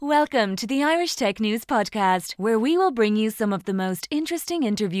Welcome to the Irish Tech News Podcast, where we will bring you some of the most interesting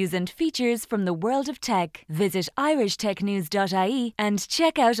interviews and features from the world of tech. Visit irishtechnews.ie and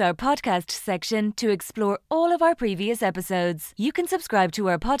check out our podcast section to explore all of our previous episodes. You can subscribe to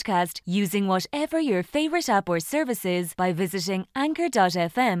our podcast using whatever your favourite app or service is by visiting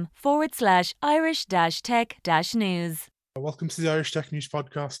anchor.fm/Irish-tech-news. Welcome to the Irish Tech News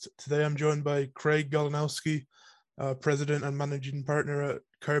Podcast. Today I'm joined by Craig Golinowski, President and Managing Partner at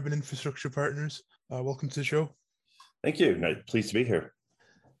Carbon Infrastructure Partners. Welcome to the show. Thank you. Pleased to be here.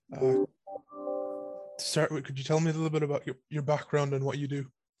 To start with, could you tell me a little bit about your background and what you do?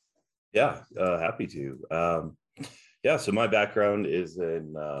 Yeah, happy to. So my background is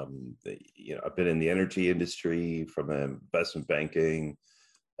in, I've been in the energy industry from investment banking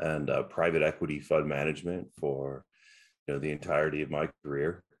and private equity fund management for, the entirety of my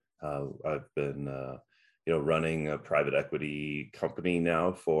career. I've been running a private equity company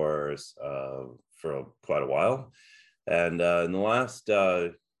now for quite a while. And in the last,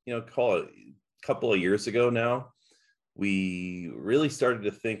 call it a couple of years ago now, we really started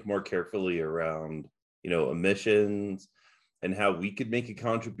to think more carefully around, emissions and how we could make a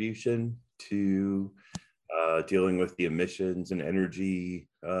contribution to dealing with the emissions and energy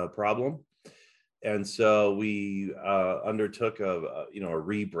problem. And so we undertook a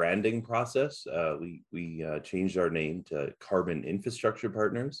rebranding process. We changed our name to Carbon Infrastructure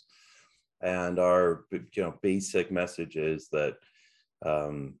Partners, and our basic message is that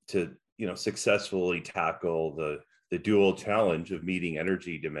to successfully tackle the dual challenge of meeting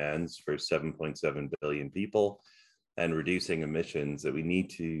energy demands for 7.7 billion people and reducing emissions, that we need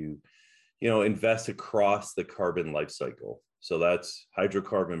to invest across the carbon life cycle. So that's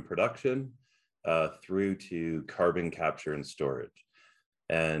hydrocarbon production through to carbon capture and storage.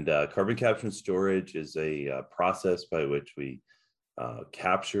 And carbon capture and storage is a process by which we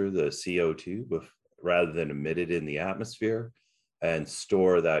capture the CO2 rather than emit it in the atmosphere, and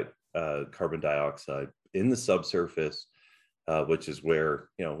store that carbon dioxide in the subsurface, which is where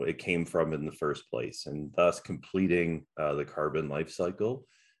it came from in the first place, and thus completing the carbon life cycle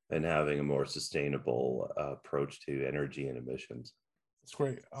and having a more sustainable approach to energy and emissions. That's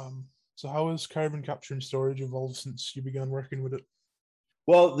great. So how has carbon capture and storage evolved since you began working with it?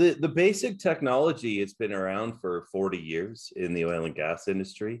 Well, the basic technology, it's been around for 40 years in the oil and gas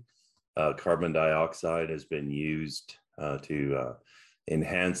industry. Carbon dioxide has been used to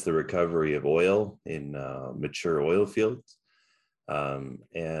enhance the recovery of oil in mature oil fields.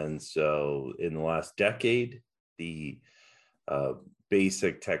 And so in the last decade, the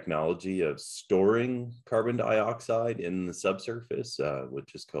basic technology of storing carbon dioxide in the subsurface,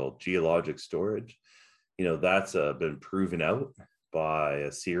 which is called geologic storage, that's been proven out by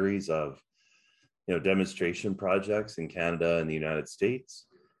a series of demonstration projects in Canada and the United States.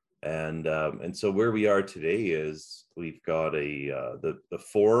 And so where we are today is we've got the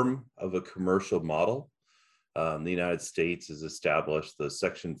form of a commercial model. The United States has established the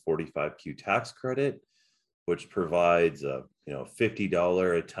Section 45Q tax credit, which provides a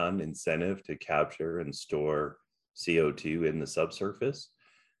 $50 a ton incentive to capture and store CO2 in the subsurface.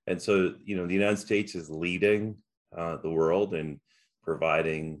 And so, the United States is leading the world in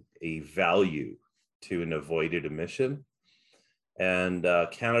providing a value to an avoided emission. And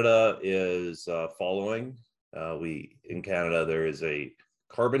Canada is following. In Canada, there is a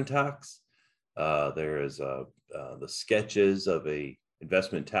carbon tax. There is the sketches of a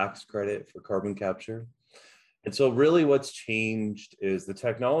investment tax credit for carbon capture. And so really what's changed is the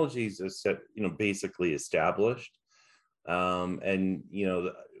technologies is basically established. And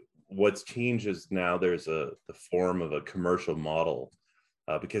what's changed is now there's the form of a commercial model,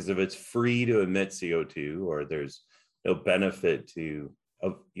 because if it's free to emit CO2, or there's no benefit to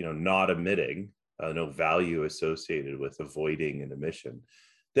not emitting, no value associated with avoiding an emission,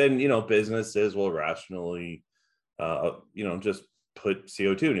 then businesses will rationally just put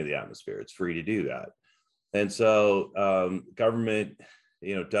CO2 into the atmosphere. It's free to do that. And so government,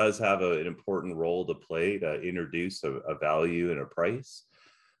 does have an important role to play to introduce a value and a price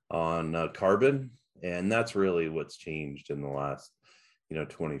on carbon. And that's really what's changed in the last,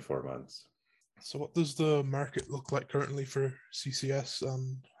 24 months. So what does the market look like currently for CCS,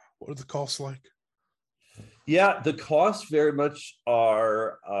 and what are the costs like? Yeah, the costs very much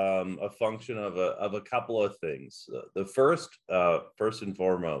are a function of a couple of things. The first and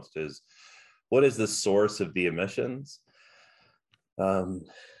foremost is, what is the source of the emissions?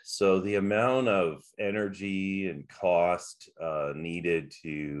 So the amount of energy and cost needed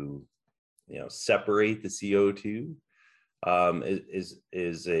to, separate the CO2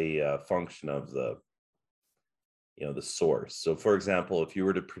 is a function of the, the source. So for example, if you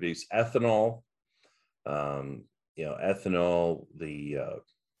were to produce ethanol, ethanol, the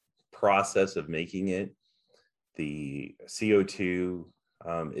process of making it, the CO2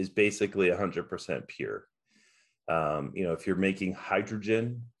 is basically 100% pure. If you're making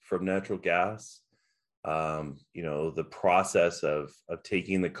hydrogen from natural gas, the process of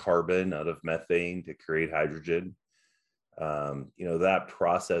taking the carbon out of methane to create hydrogen, that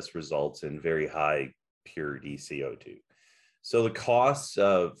process results in very high purity CO2. So the costs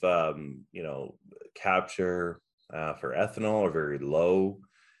of, capture for ethanol are very low.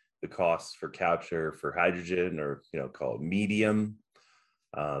 The costs for capture for hydrogen are, called medium.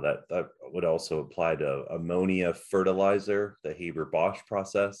 That would also apply to ammonia fertilizer, the Haber-Bosch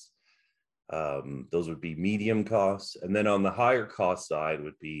process. Those would be medium costs. And then on the higher cost side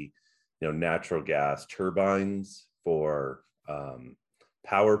would be, natural gas turbines for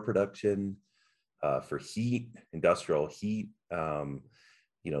power production, for heat, industrial heat.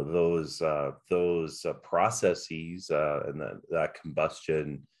 Those processes and that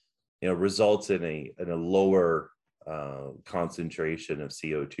combustion, results in a lower concentration of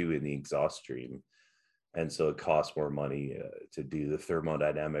CO2 in the exhaust stream. And so it costs more money to do the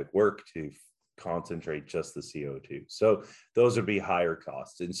thermodynamic work to concentrate just the CO2. So those would be higher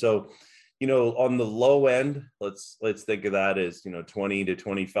costs. And so, on the low end, let's think of that as, 20 to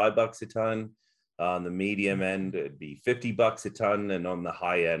 25 bucks a ton. On the medium end, it'd be $50 a ton. And on the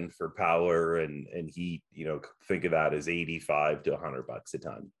high end for power and heat, think of that as 85 to 100 bucks a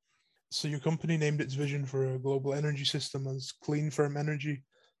ton. So your company named its vision for a global energy system as clean, firm energy.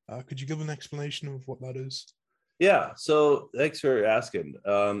 Could you give an explanation of what that is? Yeah, so thanks for asking.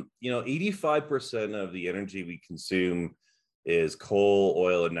 85% of the energy we consume is coal,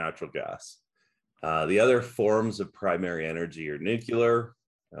 oil, and natural gas. The other forms of primary energy are nuclear,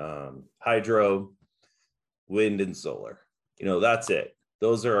 hydro, wind, and solar. That's it.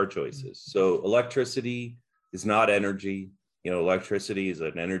 Those are our choices. So electricity is not energy. Electricity is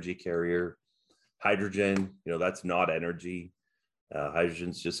an energy carrier. Hydrogen, that's not energy.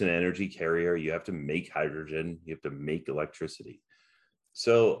 Hydrogen's just an energy carrier. You have to make hydrogen. You have to make electricity.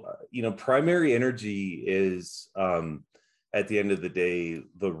 So, primary energy is, at the end of the day,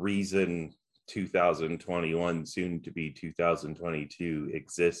 the reason 2021, soon to be 2022,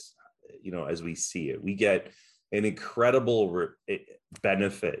 exists, as we see it. We get an incredible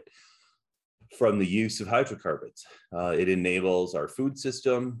benefit from the use of hydrocarbons. It enables our food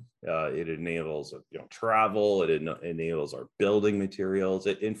system. It enables travel. It enables our building materials.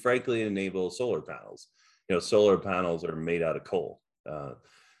 And frankly, it enables solar panels. Solar panels are made out of coal.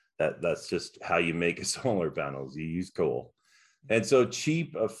 That's just how you make a solar panels. You use coal. And so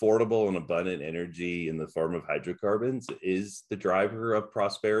cheap, affordable, and abundant energy in the form of hydrocarbons is the driver of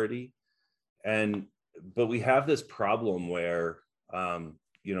prosperity. But we have this problem where,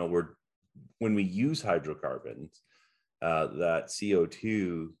 when we use hydrocarbons, that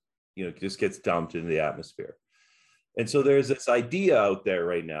CO2, just gets dumped into the atmosphere. And so there's this idea out there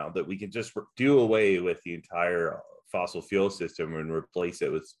right now that we can just do away with the entire fossil fuel system and replace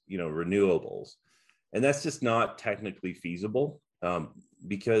it with, renewables. And that's just not technically feasible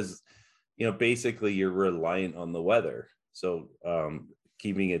because, basically you're reliant on the weather. So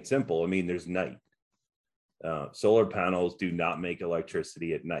keeping it simple, there's night. Solar panels do not make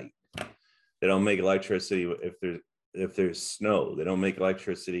electricity at night. They don't make electricity if there's snow. They don't make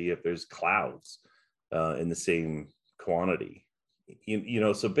electricity if there's clouds in the same quantity.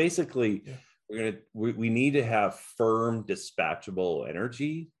 So basically, we need to have firm, dispatchable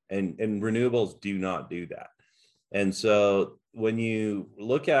energy, and renewables do not do that. And so when you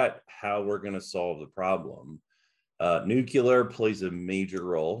look at how we're going to solve the problem, nuclear plays a major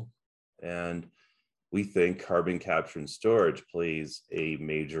role, and we think carbon capture and storage plays a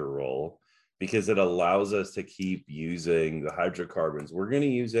major role, because it allows us to keep using the hydrocarbons we're going to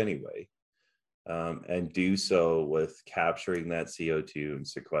use anyway, and do so with capturing that CO2 and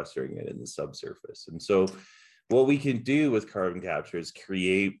sequestering it in the subsurface. And so what we can do with carbon capture is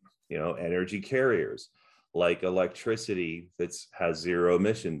create, energy carriers like electricity that has zero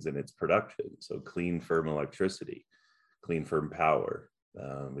emissions in its production. So clean, firm electricity, clean, firm power.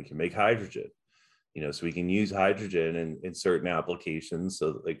 We can make hydrogen. So we can use hydrogen in certain applications.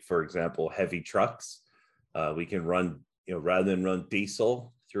 So like, for example, heavy trucks, we can run, rather than run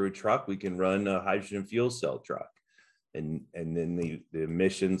diesel through a truck, we can run a hydrogen fuel cell truck. And then the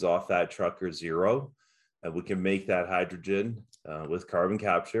emissions off that truck are zero. And we can make that hydrogen with carbon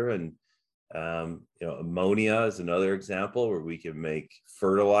capture. And, ammonia is another example where we can make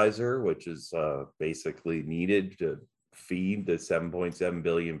fertilizer, which is basically needed to feed the 7.7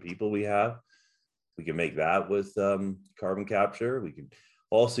 billion people we have. We can make that with carbon capture. We can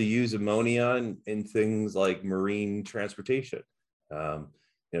also use ammonia in things like marine transportation.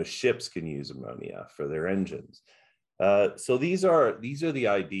 Ships can use ammonia for their engines. So these are the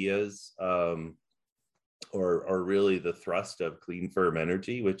ideas, or really the thrust of clean firm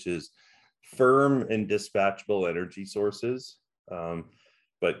energy, which is firm and dispatchable energy sources,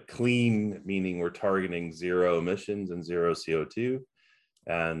 but clean meaning we're targeting zero emissions and zero CO2,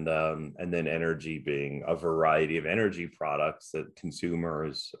 and then energy being a variety of energy products that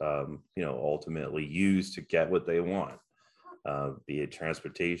consumers ultimately use to get what they want, be it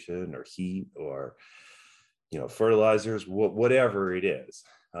transportation or heat or fertilizers, whatever it is.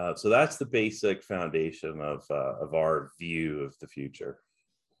 So that's the basic foundation of our view of the future.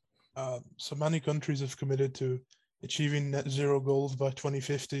 So many countries have committed to achieving net zero goals by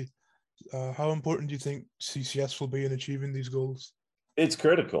 2050. How important do you think CCS will be in achieving these goals? It's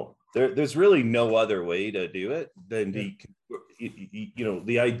critical. There's really no other way to do it than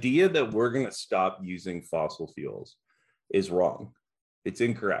the idea that we're going to stop using fossil fuels is wrong. It's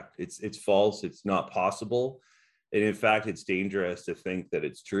incorrect. It's false. It's not possible. And in fact, it's dangerous to think that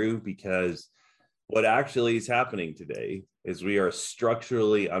it's true, because what actually is happening today is we are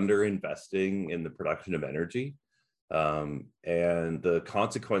structurally underinvesting in the production of energy. And the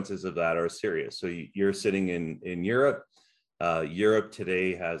consequences of that are serious. So you're sitting in Europe. Europe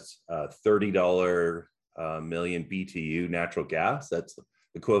today has $30 million BTU natural gas. That's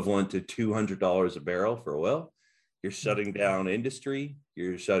equivalent to $200 a barrel for oil. You're shutting down industry.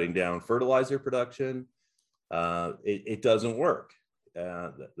 You're shutting down fertilizer production. It doesn't work.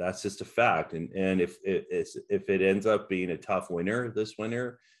 That's just a fact. And if it ends up being a tough winter this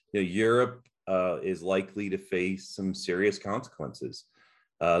winter, Europe is likely to face some serious consequences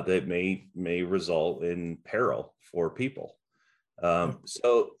that may result in peril for people.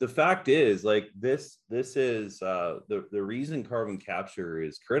 So the fact is, like, this is the reason carbon capture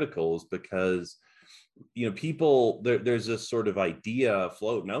is critical is because people, there's this sort of idea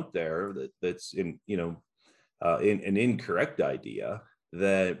floating out there that's an incorrect idea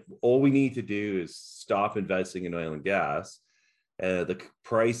that all we need to do is stop investing in oil and gas. The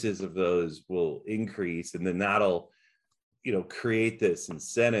prices of those will increase, and then that'll create this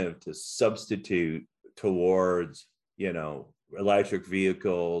incentive to substitute towards electric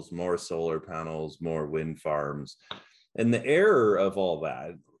vehicles, more solar panels, more wind farms. And the error of all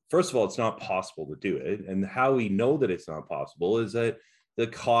that, first of all, it's not possible to do it. And how we know that it's not possible is that the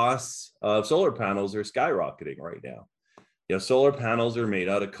costs of solar panels are skyrocketing right now. Solar panels are made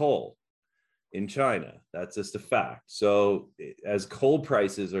out of coal in China. That's just a fact. So as coal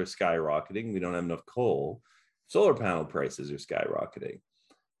prices are skyrocketing, we don't have enough coal, solar panel prices are skyrocketing.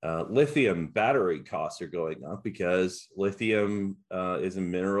 Lithium battery costs are going up because lithium is a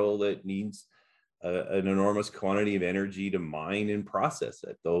mineral that needs an enormous quantity of energy to mine and process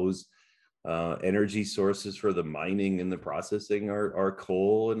it. Those energy sources for the mining and the processing are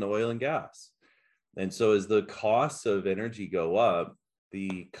coal and oil and gas. And so as the costs of energy go up,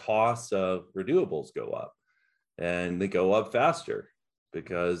 the costs of renewables go up, and they go up faster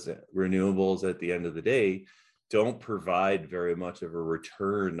because renewables at the end of the day don't provide very much of a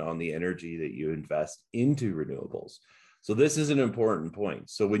return on the energy that you invest into renewables. So this is an important point.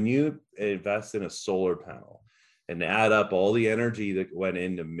 So when you invest in a solar panel and add up all the energy that went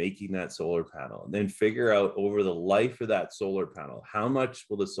into making that solar panel, and then figure out over the life of that solar panel, how much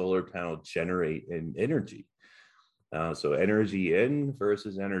will the solar panel generate in energy? So energy in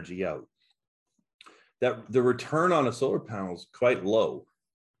versus energy out. That the return on a solar panel is quite low.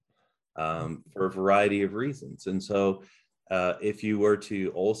 For a variety of reasons. And so if you were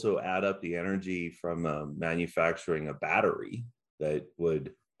to also add up the energy from manufacturing a battery that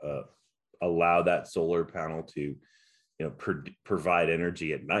would allow that solar panel to provide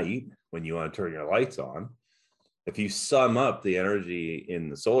energy at night when you want to turn your lights on, if you sum up the energy in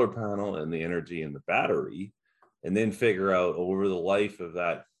the solar panel and the energy in the battery, and then figure out over the life of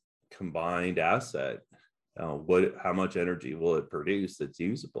that combined asset, how much energy will it produce that's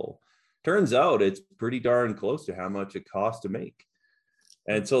usable, turns out it's pretty darn close to how much it costs to make.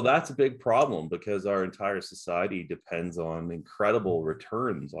 And so that's a big problem, because our entire society depends on incredible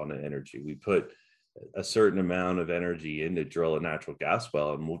returns on energy. We put a certain amount of energy in to drill a natural gas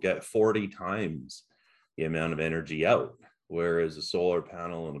well, and we'll get 40 times the amount of energy out. Whereas a solar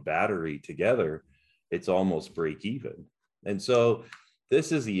panel and a battery together, it's almost break even. And so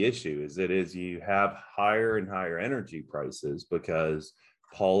this is the issue, is that as you have higher and higher energy prices, because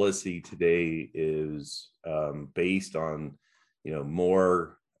policy today is based on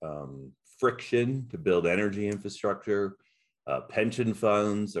more friction to build energy infrastructure, Pension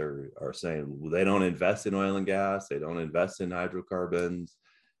funds are saying they don't invest in oil and gas. They don't invest in hydrocarbons.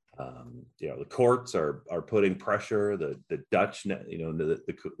 The courts are putting pressure. The Dutch,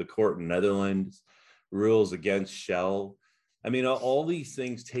 the court in Netherlands rules against Shell. I mean, all these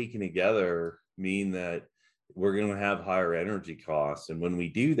things taken together mean that we're going to have higher energy costs. And when we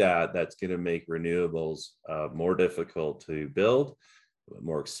do that, that's going to make renewables more difficult to build,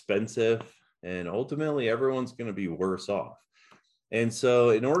 more expensive, and ultimately everyone's going to be worse off. And so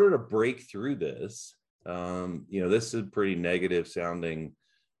in order to break through this, this is a pretty negative sounding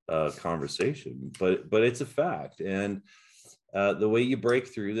conversation, but it's a fact. And the way you break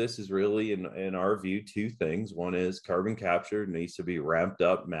through this is really, in our view, two things. One is carbon capture needs to be ramped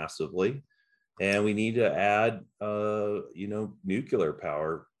up massively, and we need to add, nuclear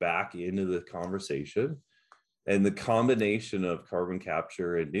power back into the conversation. And the combination of carbon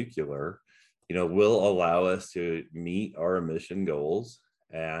capture and nuclear, will allow us to meet our emission goals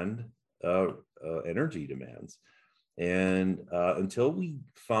and energy demands. And until we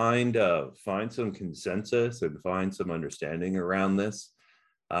find some consensus and find some understanding around this,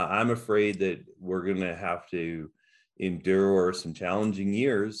 I'm afraid that we're going to have to endure some challenging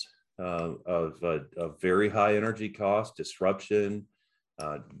years of very high energy cost, disruption,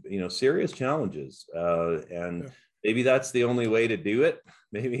 serious challenges. And maybe that's the only way to do it.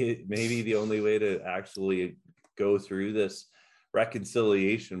 Maybe the only way to actually go through this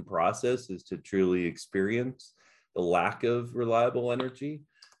reconciliation process is to truly experience the lack of reliable energy.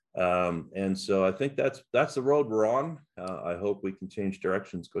 And so I think that's the road we're on. I hope we can change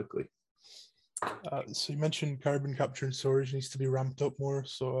directions quickly. So you mentioned carbon capture and storage needs to be ramped up more.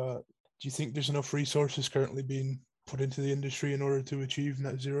 So do you think there's enough resources currently being put into the industry in order to achieve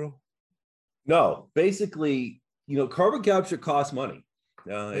net zero? No, basically, carbon capture costs money.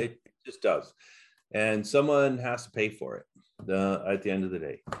 It just does. And someone has to pay for it at the end of the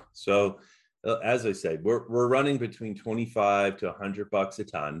day. So as I said, we're running between 25 to $100 a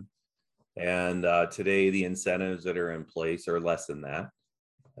ton. And today the incentives that are in place are less than that.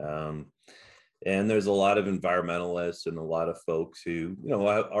 And there's a lot of environmentalists and a lot of folks who,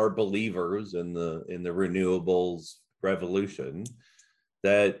 are believers in the renewables revolution,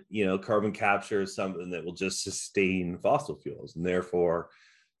 that, carbon capture is something that will just sustain fossil fuels. And therefore,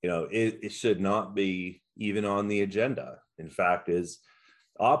 it should not be even on the agenda. In fact, is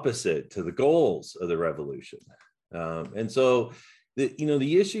opposite to the goals of the revolution. And so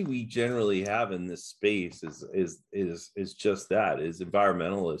the issue we generally have in this space is just that, is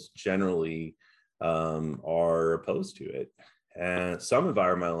environmentalists generally are opposed to it. And some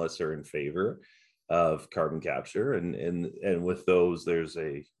environmentalists are in favor of carbon capture. And with those, there's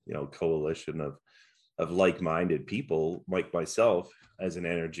a coalition of like-minded people like myself as an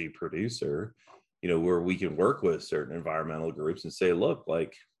energy producer, where we can work with certain environmental groups and say, look,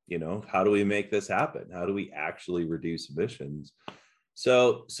 how do we make this happen? How do we actually reduce emissions?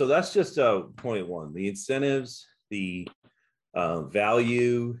 So that's just point one. The incentives, the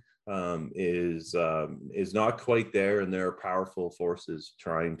value is not quite there, and there are powerful forces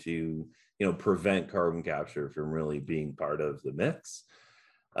trying to prevent carbon capture from really being part of the mix,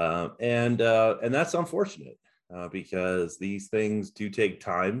 and that's unfortunate because these things do take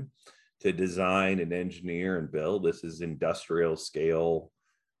time to design and engineer and build. This is industrial scale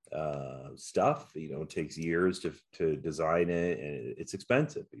stuff. It takes years to design it, and it's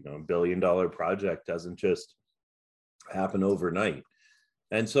expensive. $1 billion project doesn't just happen overnight.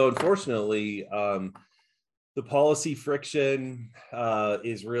 And so unfortunately, the policy friction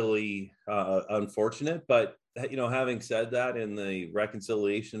is really unfortunate. But having said that, in the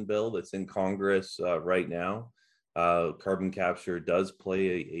reconciliation bill that's in Congress right now, carbon capture does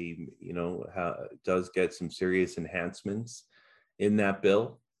play does get some serious enhancements in that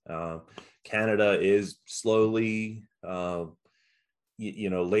bill. Canada is slowly,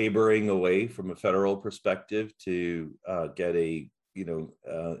 laboring away from a federal perspective to get a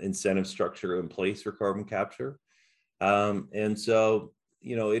incentive structure in place for carbon capture. And so,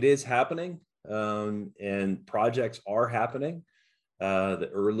 it is happening, and projects are happening. The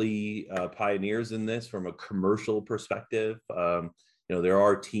early pioneers in this from a commercial perspective, there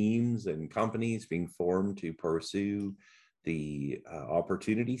are teams and companies being formed to pursue the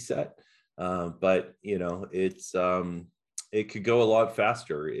opportunity set. But, it could go a lot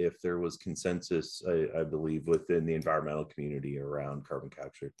faster if there was consensus, I believe, within the environmental community around carbon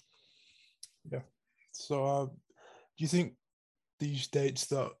capture. Yeah. So do you think these dates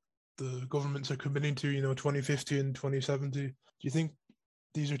that the governments are committing to, 2050 and 2070, do you think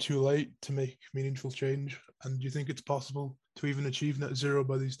these are too late to make meaningful change? And do you think it's possible to even achieve net zero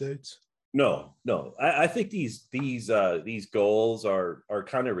by these dates? No. I think these goals are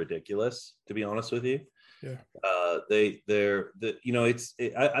kind of ridiculous, to be honest with you. Yeah.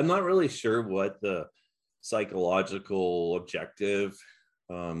 I'm not really sure what the psychological objective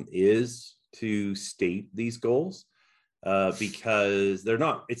is to state these goals, because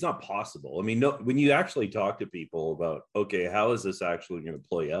it's not possible. I mean, no, when you actually talk to people about, okay, how is this actually going to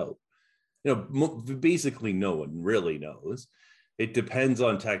play out? Basically no one really knows. It depends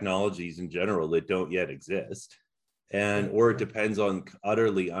on technologies in general that don't yet exist, or it depends on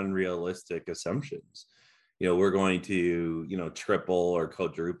utterly unrealistic assumptions. We're going to, triple or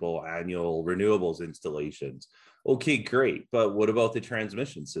quadruple annual renewables installations. Okay, great. But what about the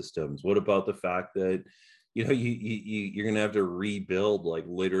transmission systems? What about the fact that, you're going to have to rebuild like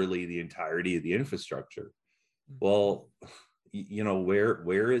literally the entirety of the infrastructure? Well,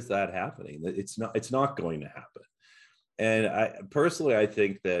 where is that happening? It's not going to happen. And I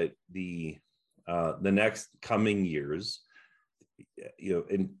think that the next coming years,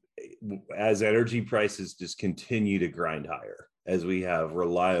 and as energy prices just continue to grind higher, as we have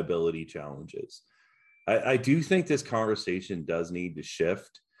reliability challenges, I do think this conversation does need to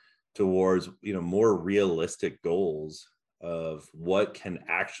shift towards, more realistic goals of what can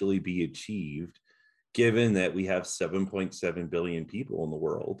actually be achieved, given that we have 7.7 billion people in the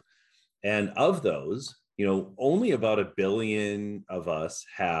world. And of those, only about 1 billion of us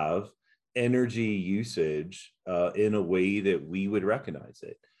have energy usage in a way that we would recognize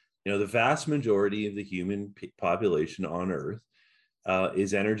it. The vast majority of the human population on Earth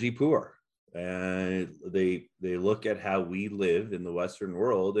is energy poor. And they look at how we live in the Western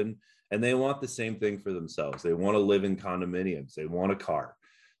world, and they want the same thing for themselves. They want to live in condominiums. They want a car.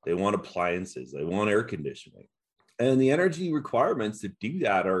 They want appliances. They want air conditioning. And the energy requirements to do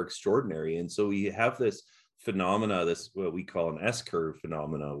that are extraordinary. And so we have this phenomena, this what we call an S-curve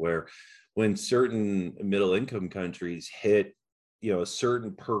phenomena, where when certain middle income countries hit, a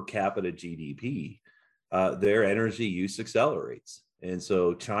certain per capita GDP, their energy use accelerates. And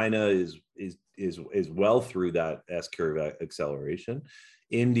so China is well through that S-curve acceleration.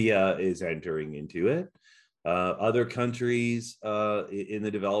 India is entering into it. Other countries in the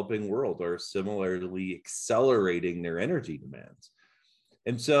developing world are similarly accelerating their energy demands.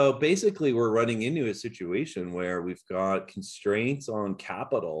 And so basically we're running into a situation where we've got constraints on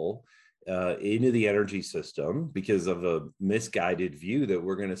capital into the energy system because of a misguided view that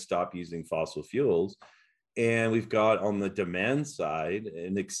we're going to stop using fossil fuels. And we've got on the demand side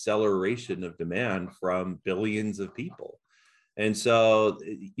an acceleration of demand from billions of people. And so,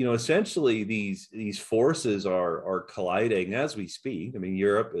 essentially these forces are colliding as we speak. I mean,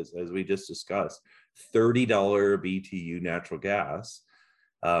 Europe, as we just discussed, $30 BTU natural gas.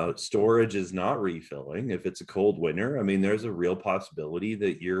 Storage is not refilling. If it's a cold winter, I mean, there's a real possibility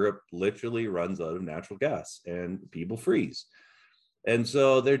that Europe literally runs out of natural gas and people freeze. And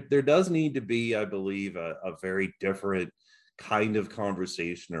so there does need to be, I believe, a very different kind of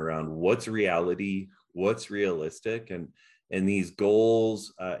conversation around what's reality, what's realistic, and these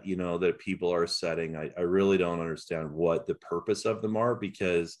goals, that people are setting. I really don't understand what the purpose of them are,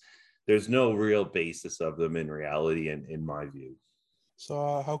 because there's no real basis of them in reality, in my view.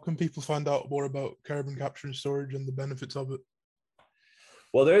 So how can people find out more about carbon capture and storage and the benefits of it?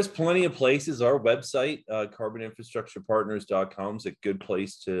 Well, there's plenty of places. Our website, carboninfrastructurepartners.com, is a good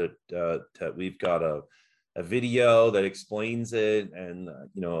place to we've got a video that explains it, and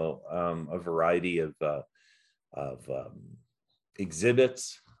a variety of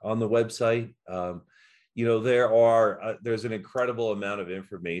exhibits on the website. There's an incredible amount of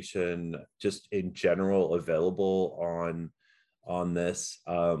information just in general available on this.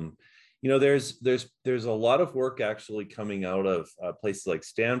 There's a lot of work actually coming out of places like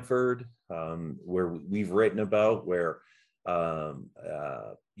Stanford, where we've written about, where folks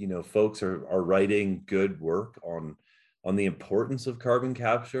are writing good work on the importance of carbon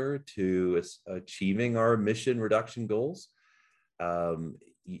capture to achieving our emission reduction goals.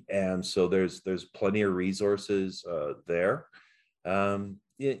 And so there's plenty of resources there. In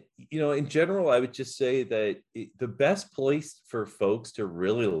general, I would just say that the best place for folks to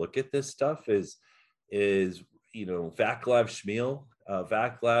really look at this stuff is Vaclav Smil.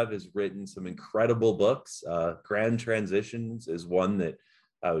 Vaclav has written some incredible books. Grand Transitions is one that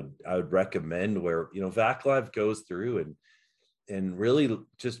I would recommend, where Vaclav goes through and really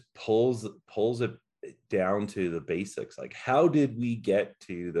just pulls it down to the basics. Like, how did we get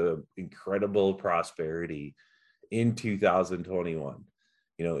to the incredible prosperity in 2021?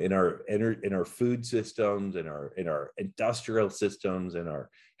 In our food systems, in our industrial systems,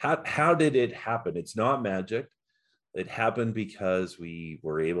 how did it happen? It's not magic. It happened because we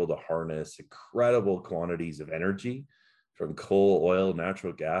were able to harness incredible quantities of energy from coal, oil,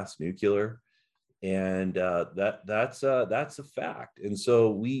 natural gas, nuclear, and that's a fact. And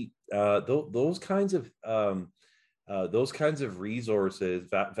so those kinds of resources,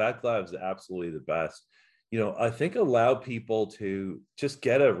 VacLab is absolutely the best. I think allow people to just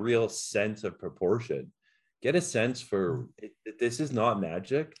get a real sense of proportion, get a sense for this is not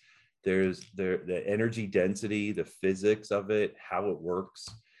magic. There's the energy density, the physics of it, how it works.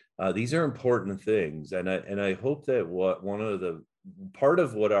 These are important things, and I hope that what one of the part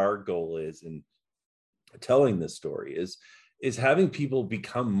of what our goal is in telling this story is having people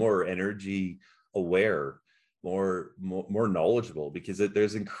become more energy aware, more knowledgeable, because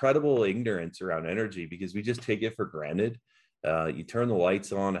there's incredible ignorance around energy because we just take it for granted. You turn the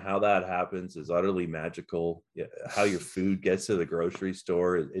lights on, how that happens is utterly magical. How your food gets to the grocery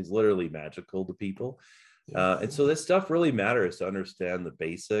store is literally magical to people. And so this stuff really matters to understand the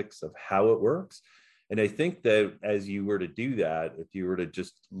basics of how it works. And I think that as you were to do that, if you were to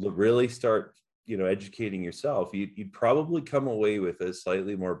just really start educating yourself, you'd probably come away with a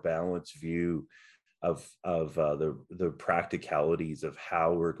slightly more balanced view of the practicalities of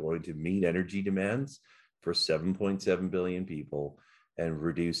how we're going to meet energy demands for 7.7 billion people and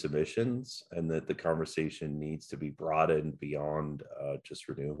reduce emissions, and that the conversation needs to be broadened beyond just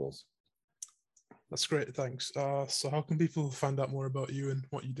renewables. That's great, thanks. So how can people find out more about you and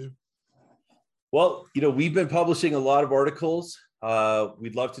what you do? Well, we've been publishing a lot of articles.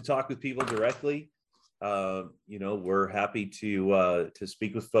 We'd love to talk with people directly. We're happy to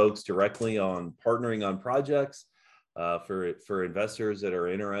speak with folks directly on partnering on projects for investors that are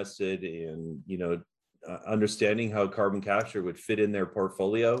interested in, understanding how carbon capture would fit in their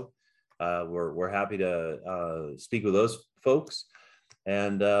portfolio. We're happy to speak with those folks.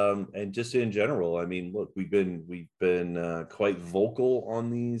 And just in general, I mean, look, we've been quite vocal on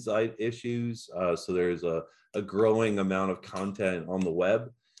these issues. So there's a growing amount of content on the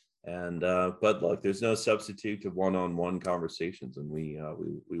web, and but look, there's no substitute to one-on-one conversations, and we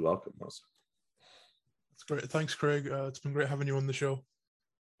welcome those. That's great. Thanks, Craig. It's been great having you on the show.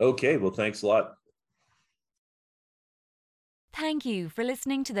 Okay, well, thanks a lot. Thank you for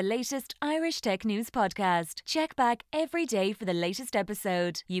listening to the latest Irish Tech News podcast. Check back every day for the latest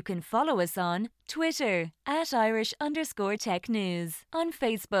episode. You can follow us on Twitter @Irish_Tech News, on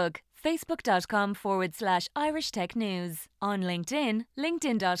Facebook, facebook.com/Irish Tech News, on LinkedIn,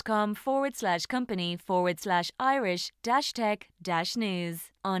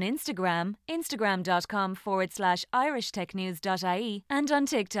 linkedin.com/company/Irish-Tech-News, on Instagram, instagram.com/Irish Tech News.ie, and on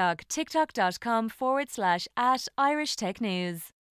TikTok, tiktok.com/@Irish Tech News.